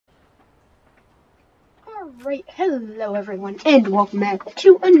Alright, hello everyone, and welcome back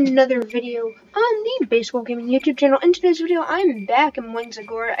to another video on the Baseball Gaming YouTube channel. In today's video, I'm back in Wings of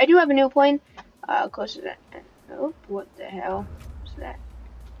Gore. I do have a new plane, close to that. Oh, what the hell was that?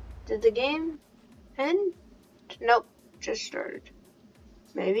 Did the game end? Nope, just started.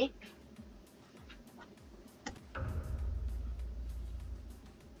 Maybe.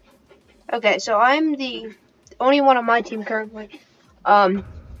 Okay, so I'm the only one on my team currently.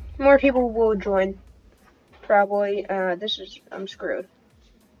 More people will join. Probably, I'm screwed.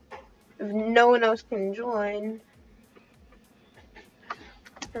 If no one else can join.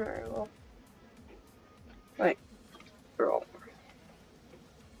 Alright, well. Wait. Roll.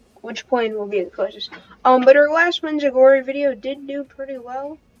 Which plane will be the closest? But our last Menzagori video did do pretty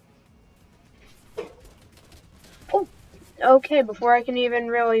well. Oh! Okay, before I can even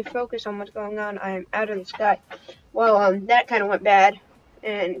really focus on what's going on, I am out of the sky. Well, that kind of went bad.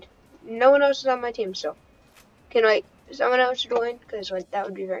 And no one else is on my team still. Can, like, someone else join? Because, like, that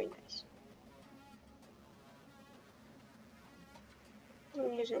would be very nice.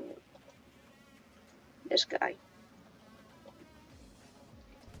 I'm using this guy.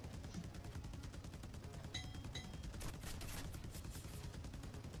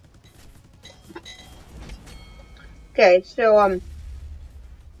 Okay, so,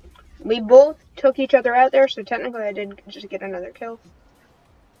 we both took each other out there, so technically I did just get another kill.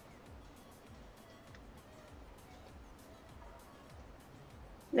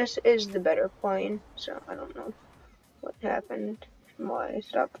 This is the better plane, so I don't know what happened, why I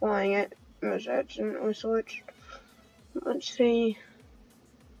stopped flying it. It was accidentally switched. Let's see.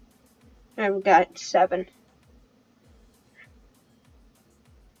 I've got 7.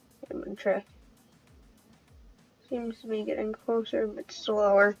 I'm gonna try. Seems to be getting closer, but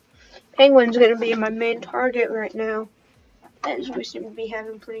slower. Penguin's gonna be my main target right now, as we seem to be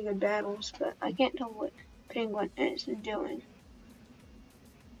having pretty good battles, but I can't tell what Penguin is doing.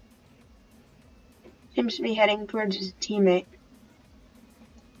 Seems to be heading towards his teammate.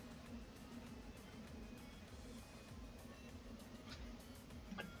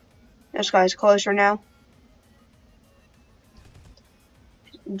 This guy's closer now.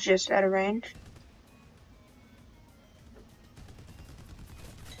 Just out of range.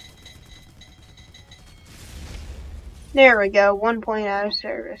 There we go, 1 point out of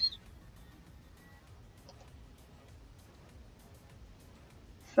service.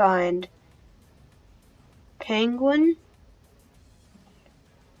 Find Penguin.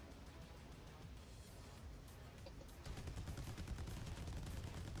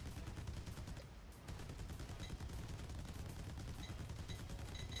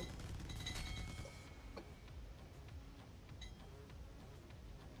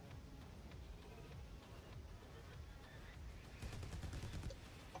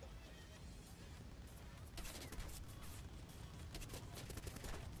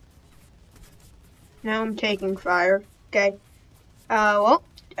 Now I'm taking fire. Okay. Well,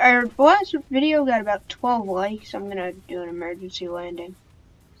 our last video got about 12 likes. I'm gonna do an emergency landing,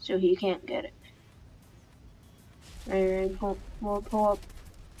 so he can't get it. Alright, we'll pull up.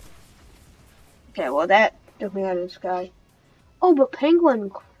 Okay, well that took me out of the sky. Oh, but Penguin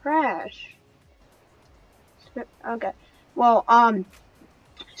crashed. Okay. Well,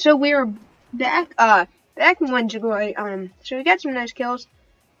 so we were back in Wenjigoi, so we got some nice kills.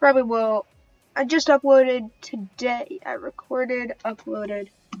 Probably will. I just uploaded today. I recorded, uploaded.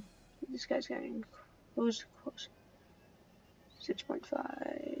 This guy's getting close.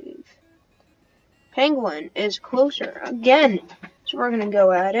 6.5. Penguin is closer again. So we're gonna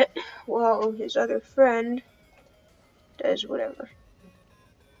go at it while his other friend does whatever.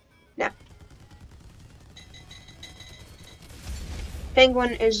 Now.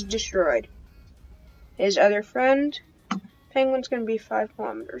 Penguin is destroyed. His other friend, Penguin's gonna be 5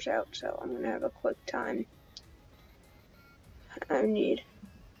 kilometers out, so I'm gonna have a quick time. I need.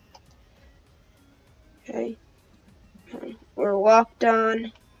 Okay. We're locked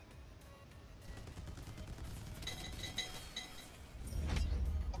on.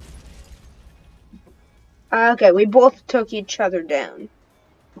 Okay, we both took each other down.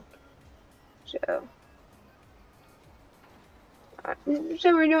 So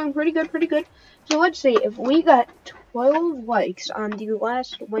we're doing pretty good. So let's see if we got 12 likes on the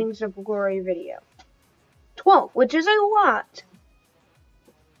last Wings of Glory video. 12, which is a lot.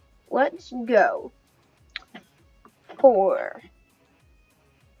 Let's go for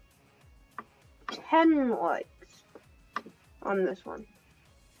 10 likes on this one.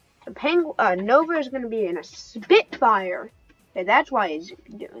 The Nova is going to be in a Spitfire. Okay, that's why he's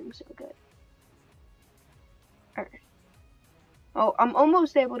doing so good. Alright. Oh, I'm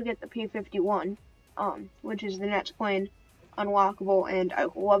almost able to get the P-51. which is the next plane unlockable, and I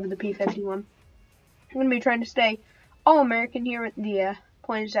love the P-51. I'm going to be trying to stay all American here with the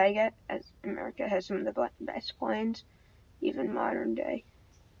planes that I get, as America has some of the best planes, even modern day.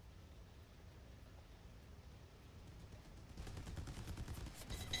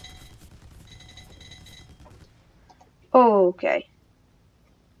 Okay.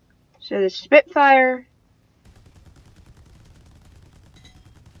 So the Spitfire,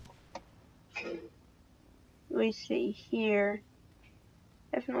 we see here,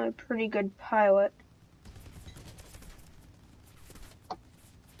 definitely a pretty good pilot.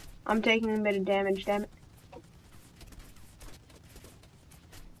 I'm taking a bit of damage, damn it.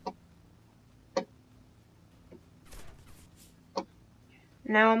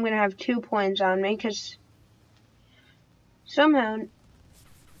 Now I'm gonna have 2 planes on me, because somehow...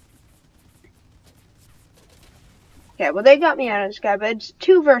 Okay, well they got me out of the sky, but it's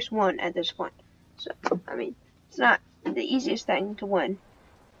 2 versus 1 at this point. So, I mean, it's not the easiest thing to win.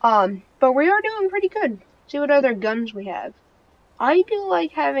 But we are doing pretty good. See what other guns we have. I do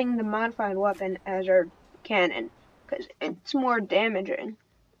like having the modified weapon as our cannon, because it's more damaging.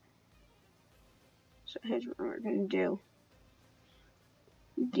 So here's what we're gonna do.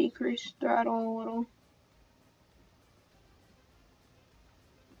 Decrease throttle a little.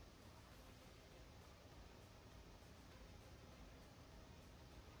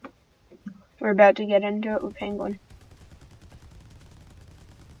 We're about to get into it with Penguin.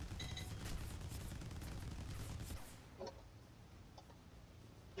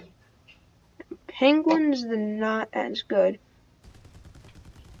 Penguin's not as good.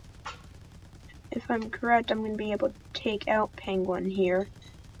 If I'm correct, I'm going to be able to take out Penguin here.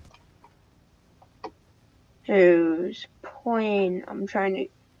 Whose plane I'm trying to...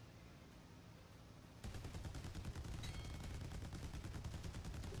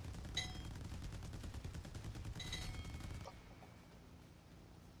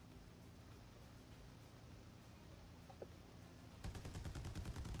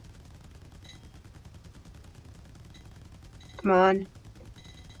 Come on.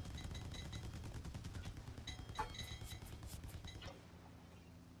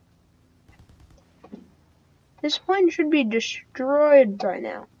 This plane should be destroyed by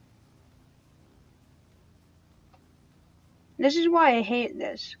now. This is why I hate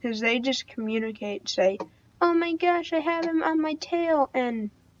this, because they just communicate, say, oh my gosh, I have him on my tail,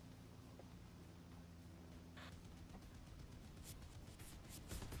 and...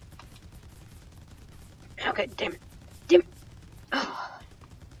 Okay, damn it. Damn it. Oh.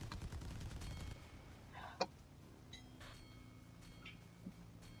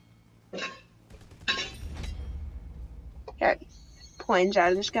 Got planes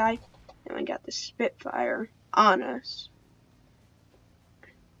out of the sky, and we got the Spitfire on us.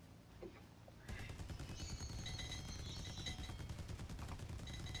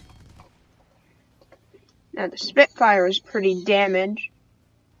 Now the Spitfire is pretty damaged,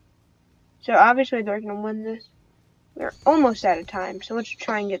 so obviously they're going to win this. We're almost out of time, so let's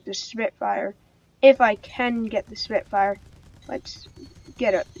try and get the Spitfire. If I can get the Spitfire, let's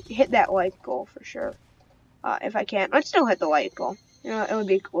hit that like goal for sure. If I can't, let's still hit the like goal. You know, it would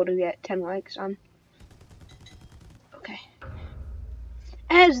be cool to get 10 likes on. Okay.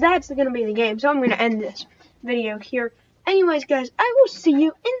 As that's going to be the game, so I'm going to end this video here. Anyways, guys, I will see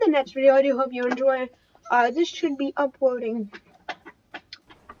you in the next video. I do hope you enjoy it. This should be uploading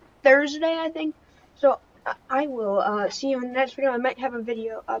Thursday, I think. So, I will see you in the next video. I might have a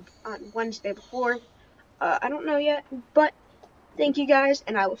video up on Wednesday before. I don't know yet, but thank you guys,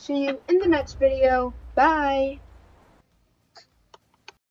 and I will see you in the next video. Bye!